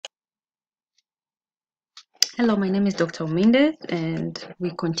Hello, my name is Dr. Minde, and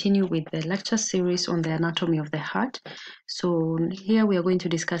we continue with the lecture series on the anatomy of the heart. So here we are going to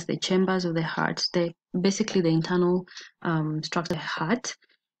discuss the chambers of the heart, basically the internal structure of the heart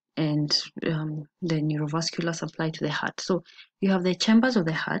and the neurovascular supply to the heart. So you have the chambers of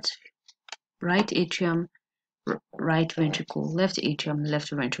the heart: right atrium, right ventricle, left atrium,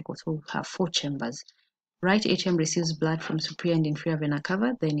 left ventricle. So we have 4 chambers. Right atrium receives blood from superior and inferior vena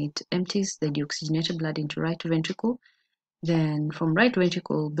cava, then it empties the deoxygenated blood into right ventricle. Then from right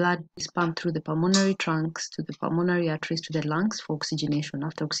ventricle, blood is pumped through the pulmonary trunks to the pulmonary arteries to the lungs for oxygenation.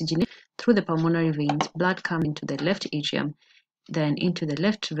 After oxygenation through the pulmonary veins, blood comes into the left atrium, then into the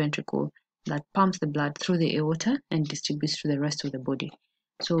left ventricle that pumps the blood through the aorta and distributes to the rest of the body.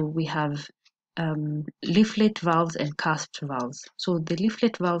 So we have leaflet valves and cusped valves. So the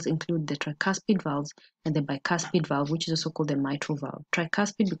leaflet valves include the tricuspid valves and the bicuspid valve, which is also called the mitral valve.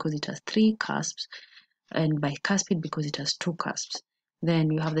 Tricuspid because it has 3 cusps, and bicuspid because it has 2 cusps.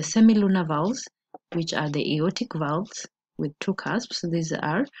 Then you have the semilunar valves, which are the aortic valves with 2 cusps. These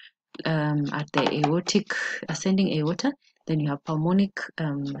are at the aortic ascending aorta. Then you have pulmonic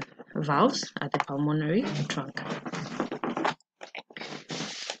valves at the pulmonary trunk.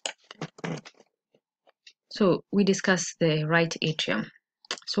 So we discuss the right atrium.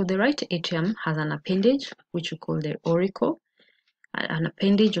 So the right atrium has an appendage, which we call the auricle. An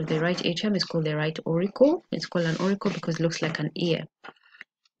appendage of the right atrium is called the right auricle. It's called an auricle because it looks like an ear.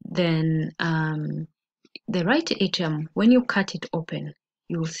 Then the right atrium, when you cut it open,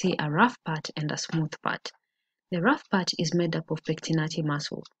 you will see a rough part and a smooth part. The rough part is made up of pectinati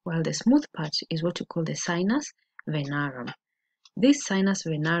muscle, while the smooth part is what we call the sinus venarum. This sinus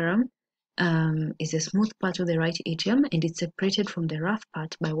venarum is a smooth part of the right atrium, and it's separated from the rough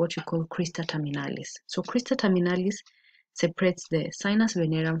part by what we call crista terminalis. So crista terminalis separates the sinus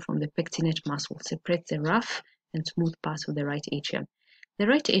venarum from the pectinate muscle, separates the rough and smooth parts of the right atrium. The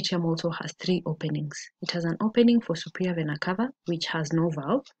right atrium also has 3 openings. It has an opening for superior vena cava, which has no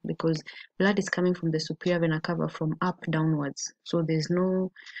valve because blood is coming from the superior vena cava from up downwards. So there's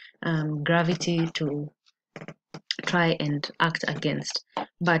no gravity to try and act against.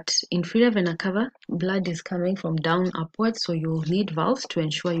 But inferior vena cava, blood is coming from down upwards, so you'll need valves to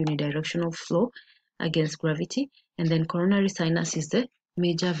ensure unidirectional flow against gravity. And then coronary sinus is the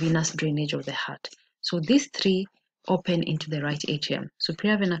major venous drainage of the heart. So these 3 open into the right atrium: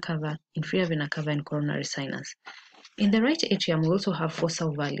 superior vena cava, inferior vena cava, and coronary sinus. In the right atrium, we also have fossa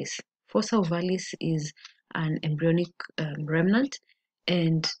ovalis. Fossa ovalis is an embryonic remnant,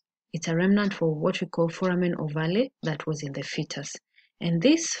 and it's a remnant for what we call foramen ovale that was in the fetus. And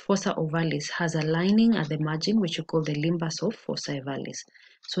this fossa ovalis has a lining at the margin, which we call the limbus of fossa ovalis.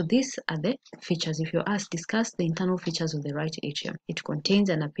 So these are the features. If you're asked, discuss the internal features of the right atrium. It contains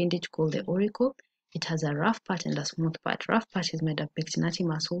an appendage called the auricle. It has a rough part and a smooth part. Rough part is made of pectinati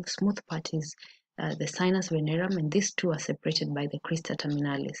muscle. Smooth part is the sinus venarum, and these 2 are separated by the crista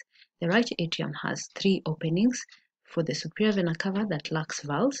terminalis. The right atrium has 3 openings: for the superior vena cava that lacks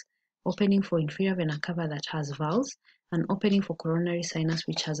valves, opening for inferior vena cava that has valves, an opening for coronary sinus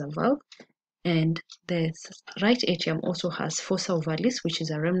which has a valve. And the right atrium also has fossa ovalis, which is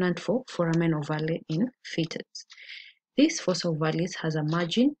a remnant for foramen ovale in fetus. This fossa ovalis has a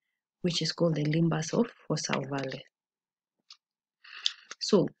margin which is called the limbus of fossa ovale.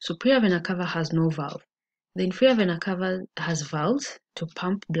 So superior vena cava has no valve. The inferior vena cava has valves to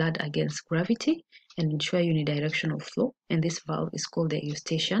pump blood against gravity and ensure unidirectional flow, and this valve is called the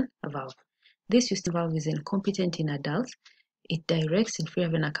eustachian valve. This eustachian valve is incompetent in adults. It directs inferior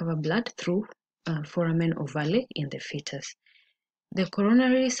vena cava blood through foramen ovale in the fetus. The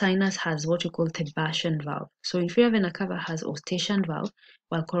coronary sinus has what we call Thebatian valve. So inferior vena cava has eustachian valve,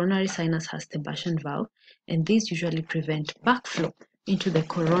 while coronary sinus has Thebatian valve, and these usually prevent backflow into the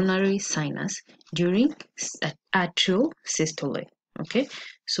coronary sinus during atrial systole. Okay,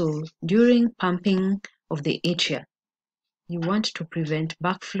 so during pumping of the atria, you want to prevent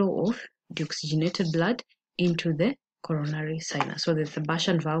backflow of deoxygenated blood into the coronary sinus, so the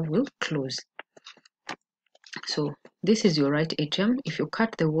Thebatian valve will close. So this is your right atrium. If you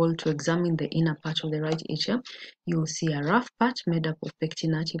cut the wall to examine the inner part of the right atrium, you will see a rough part made up of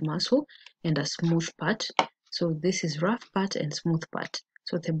pectinati muscle and a smooth part. So this is rough part and smooth part.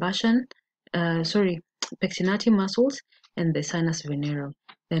 So pectinati muscles and the sinus venerum.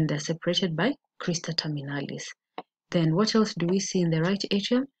 Then they're separated by crista terminalis. Then what else do we see in the right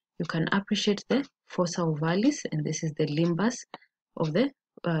atrium? You can appreciate the fossa ovalis, and this is the limbus of the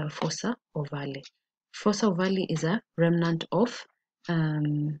fossa ovale. Fossa ovale is a remnant of,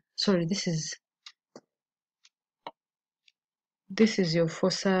 this is your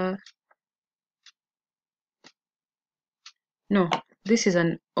fossa No, this is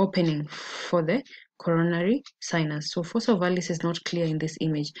an opening for the coronary sinus. So fossa ovalis is not clear in this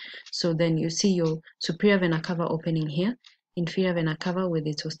image. So then you see your superior vena cava opening here, inferior vena cava with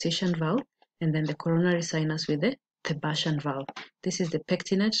its Eustachian valve, and then the coronary sinus with the Sebastian valve. This is the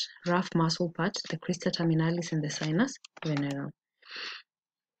pectinate, rough muscle part, the crista terminalis, and the sinus venerum.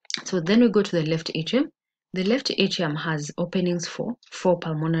 So then we go to the left atrium. The left atrium has openings for 4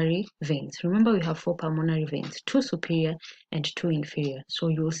 pulmonary veins. Remember, we have 4 pulmonary veins, 2 superior and 2 inferior. So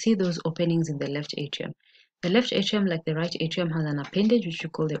you will see those openings in the left atrium. The left atrium, like the right atrium, has an appendage which we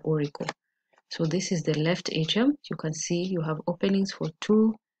call the auricle. So this is the left atrium. You can see you have openings for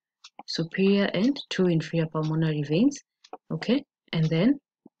 2 superior and 2 inferior pulmonary veins. Okay, and then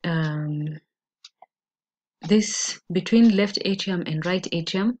this between left atrium and right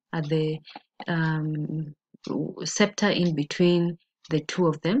atrium are the septa in between the two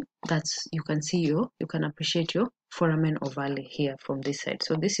of them. That's, you can see you can appreciate your foramen ovale here from this side.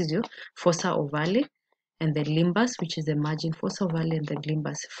 So this is your fossa ovale and the limbus, which is the margin fossa ovale and the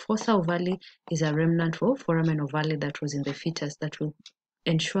limbus. Fossa ovale is a remnant for foramen ovale that was in the fetus that will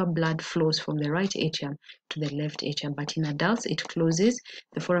ensure blood flows from the right atrium to the left atrium, but in adults it closes,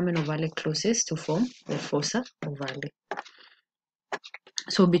 the foramen ovale closes to form the fossa ovale.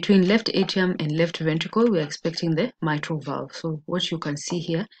 So between left atrium and left ventricle, we are expecting the mitral valve. So what you can see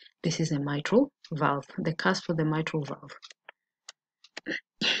here, this is a mitral valve, the cusp of the mitral valve.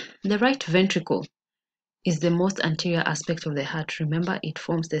 The right ventricle is the most anterior aspect of the heart. Remember, it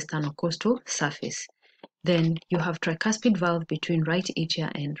forms the sternocostal surface. Then you have tricuspid valve between right atria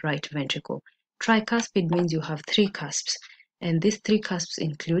and right ventricle. Tricuspid means you have 3 cusps, and these 3 cusps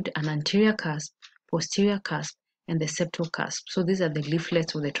include an anterior cusp, posterior cusp, and the septal cusp. So these are the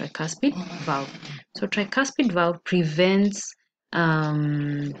leaflets of the tricuspid valve. So tricuspid valve prevents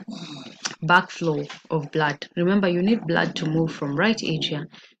backflow of blood. Remember, you need blood to move from right atria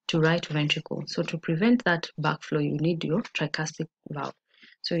to right ventricle. So to prevent that backflow, you need your tricuspid valve.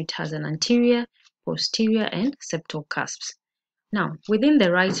 So it has an anterior, posterior, and septal cusps. Now, within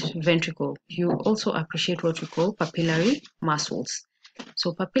the right ventricle, you also appreciate what we call papillary muscles.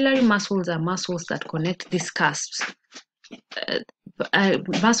 So papillary muscles are muscles that connect these cusps,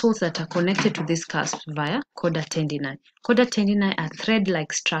 muscles that are connected to these cusps via chorda tendini. Chorda tendini are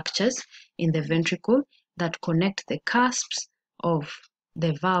thread-like structures in the ventricle that connect the cusps of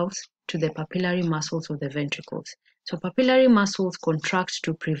the valves to the papillary muscles of the ventricles. So papillary muscles contract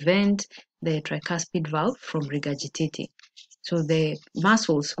to prevent the tricuspid valve from regurgitating. So the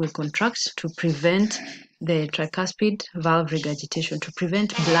muscles will contract to prevent the tricuspid valve regurgitation, to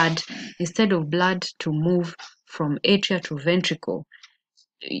prevent blood, instead of blood to move from atria to ventricle.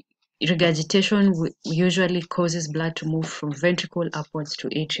 Regurgitation usually causes blood to move from ventricle upwards to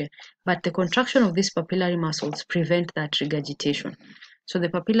atria, but the contraction of these papillary muscles prevent that regurgitation. So the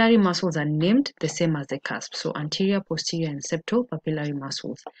papillary muscles are named the same as the cusp, so anterior, posterior, and septal papillary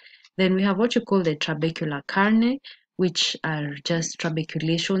muscles. Then we have what you call the trabecular carne, which are just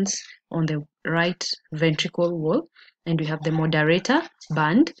trabeculations on the right ventricle wall, and we have the moderator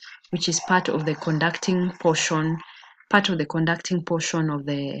band, which is part of the conducting portion of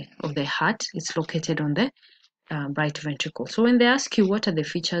the heart. It's located on the right ventricle. So when they ask you what are the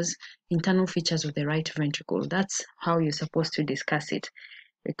features, internal features of the right ventricle, that's how you're supposed to discuss it,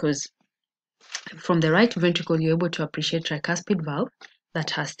 because from the right ventricle you're able to appreciate tricuspid valve that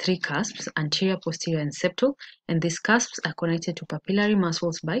has 3 cusps, anterior, posterior, and septal, and these cusps are connected to papillary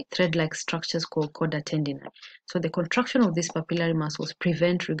muscles by thread-like structures called chorda tendini. So the contraction of these papillary muscles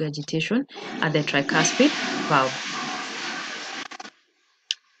prevent regurgitation at the tricuspid valve.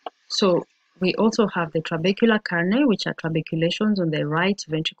 So we also have the trabecular carne, which are trabeculations on the right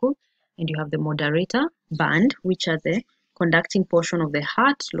ventricle, and you have the moderator band, which are the conducting portion of the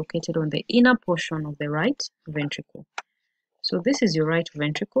heart located on the inner portion of the right ventricle. So this is your right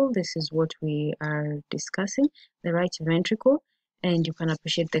ventricle. This is what we are discussing, the right ventricle, and you can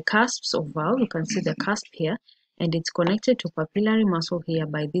appreciate the cusps of valve. You can see the cusp here, and it's connected to papillary muscle here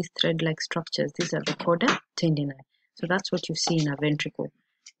by these thread-like structures. These are the chorda tendini. So that's what you see in a ventricle.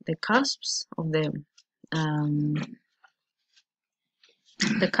 The cusps of the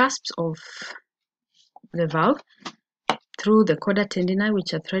valve through the chorda tendini,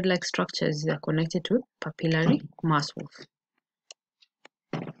 which are thread-like structures, are connected to papillary muscles.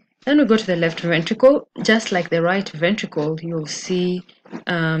 Then we go to the left ventricle. Just like the right ventricle, you'll see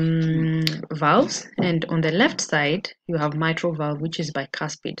valves, and on the left side you have mitral valve, which is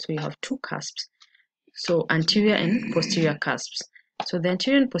bicuspid. So you have 2 cusps, so anterior and posterior cusps. So the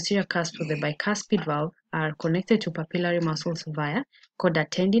anterior and posterior cusps of the bicuspid valve are connected to papillary muscles via chorda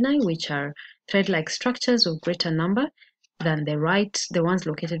tendini, which are thread-like structures of greater number than the ones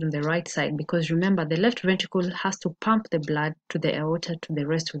located on the right side, because remember, the left ventricle has to pump the blood to the aorta to the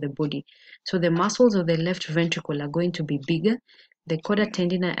rest of the body. So the muscles of the left ventricle are going to be bigger. The chorda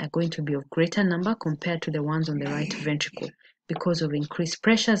tendini are going to be of greater number compared to the ones on the right ventricle because of increased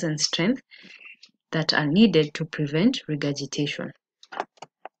pressures and strength that are needed to prevent regurgitation.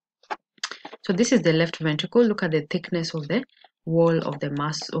 So this is the left ventricle. Look at the thickness of the wall of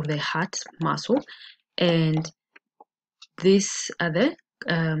the heart muscle, and these are the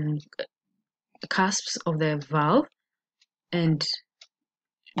cusps of the valve, and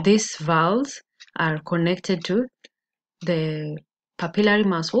these valves are connected to the papillary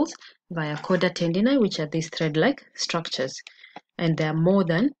muscles via chorda tendini, which are these thread-like structures, and they are more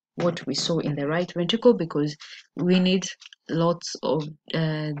than what we saw in the right ventricle because we need lots of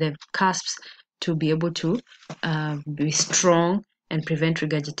the cusps to be able to be strong and prevent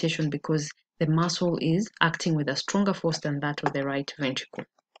regurgitation, because the muscle is acting with a stronger force than that of the right ventricle.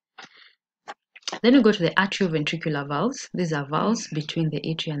 Then we go to the atrioventricular valves. These are valves between the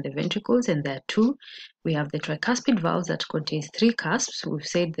atria and the ventricles, and there are two. We have the tricuspid valves that contains 3 cusps. We've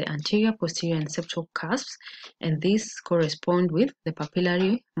said the anterior, posterior, and septal cusps, and these correspond with the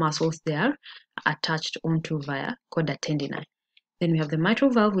papillary muscles they are attached onto via chorda tendini. Then we have the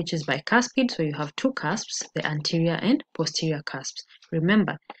mitral valve, which is bicuspid, so you have 2 cusps, the anterior and posterior cusps.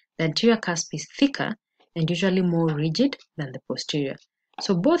 Remember, the anterior cusp is thicker and usually more rigid than the posterior.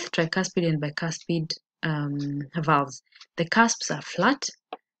 So both tricuspid and bicuspid valves, the cusps are flat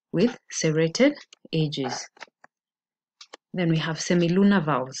with serrated edges. Then we have semilunar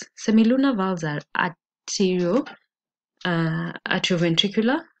valves. Semilunar valves are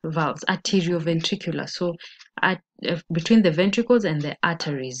atrioventricular valves, arterioventricular. So between the ventricles and the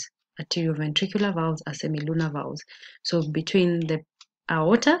arteries, arterioventricular valves are semilunar valves. So between the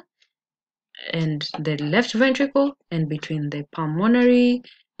aorta and the left ventricle, and between the pulmonary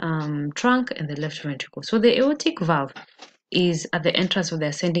trunk and the left ventricle. So the aortic valve is at the entrance of the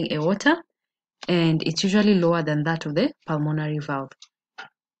ascending aorta, and it's usually lower than that of the pulmonary valve.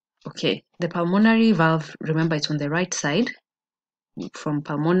 Okay, the pulmonary valve, remember, it's on the right side, from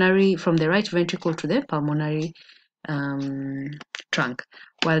the right ventricle to the pulmonary trunk,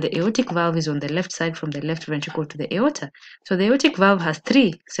 while the aortic valve is on the left side, from the left ventricle to the aorta. So the aortic valve has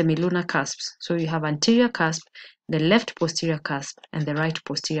 3 semilunar cusps. So you have anterior cusp, the left posterior cusp, and the right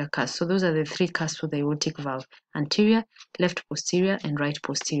posterior cusp. So those are the 3 cusps of the aortic valve: anterior, left posterior, and right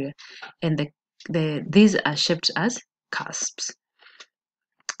posterior. And these are shaped as cusps.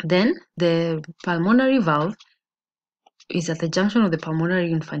 Then the pulmonary valve is at the junction of the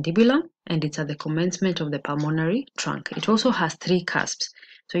pulmonary infundibulum, and it's at the commencement of the pulmonary trunk. It also has 3 cusps.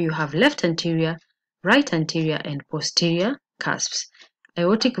 So you have left anterior, right anterior, and posterior cusps.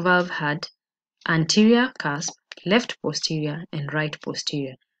 Aortic valve had anterior cusp, left posterior, and right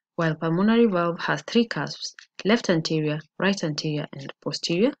posterior, while pulmonary valve has 3 cusps: left anterior, right anterior, and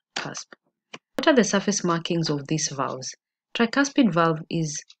posterior cusp. What are the surface markings of these valves? Tricuspid valve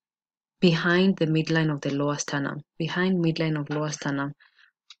is behind the midline of the lower sternum,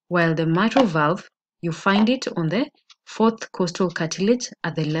 while the mitral valve, you find it on the 4th costal cartilage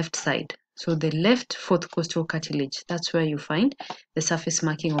at the left side. So the left 4th costal cartilage, that's where you find the surface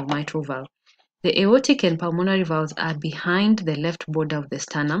marking of mitral valve. The aortic and pulmonary valves are behind the left border of the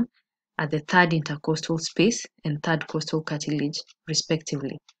sternum at the 3rd intercostal space and 3rd costal cartilage,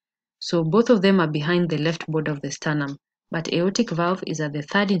 respectively. So both of them are behind the left border of the sternum, but aortic valve is at the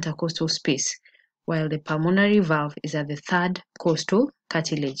 3rd intercostal space, while the pulmonary valve is at the 3rd costal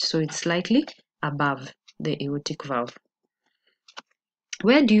cartilage, so it's slightly above the aortic valve.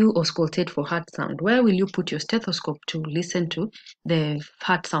 Where do you auscultate for heart sound? Where will you put your stethoscope to listen to the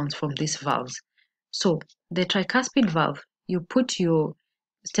heart sounds from these valves? So the tricuspid valve, you put your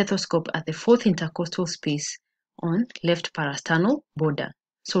stethoscope at the 4th intercostal space on left parasternal border.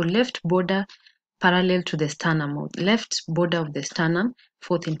 So left border parallel to the sternum, or left border of the sternum,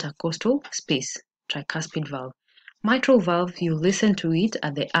 4th intercostal space, tricuspid valve. Mitral valve, you listen to it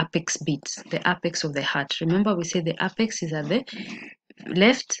at the apex beats, the apex of the heart. Remember, we say the apex is at the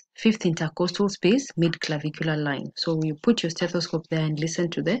left 5th intercostal space, mid-clavicular line. So you put your stethoscope there and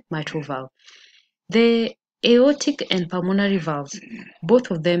listen to the mitral valve. The aortic and pulmonary valves, both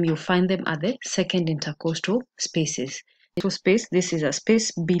of them, you find them at the 2nd intercostal spaces. This is a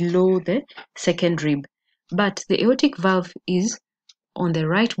space below the 2nd rib, but the aortic valve is on the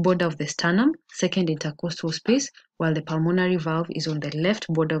right border of the sternum, 2nd intercostal space, while the pulmonary valve is on the left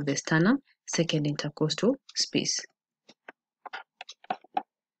border of the sternum, 2nd intercostal space.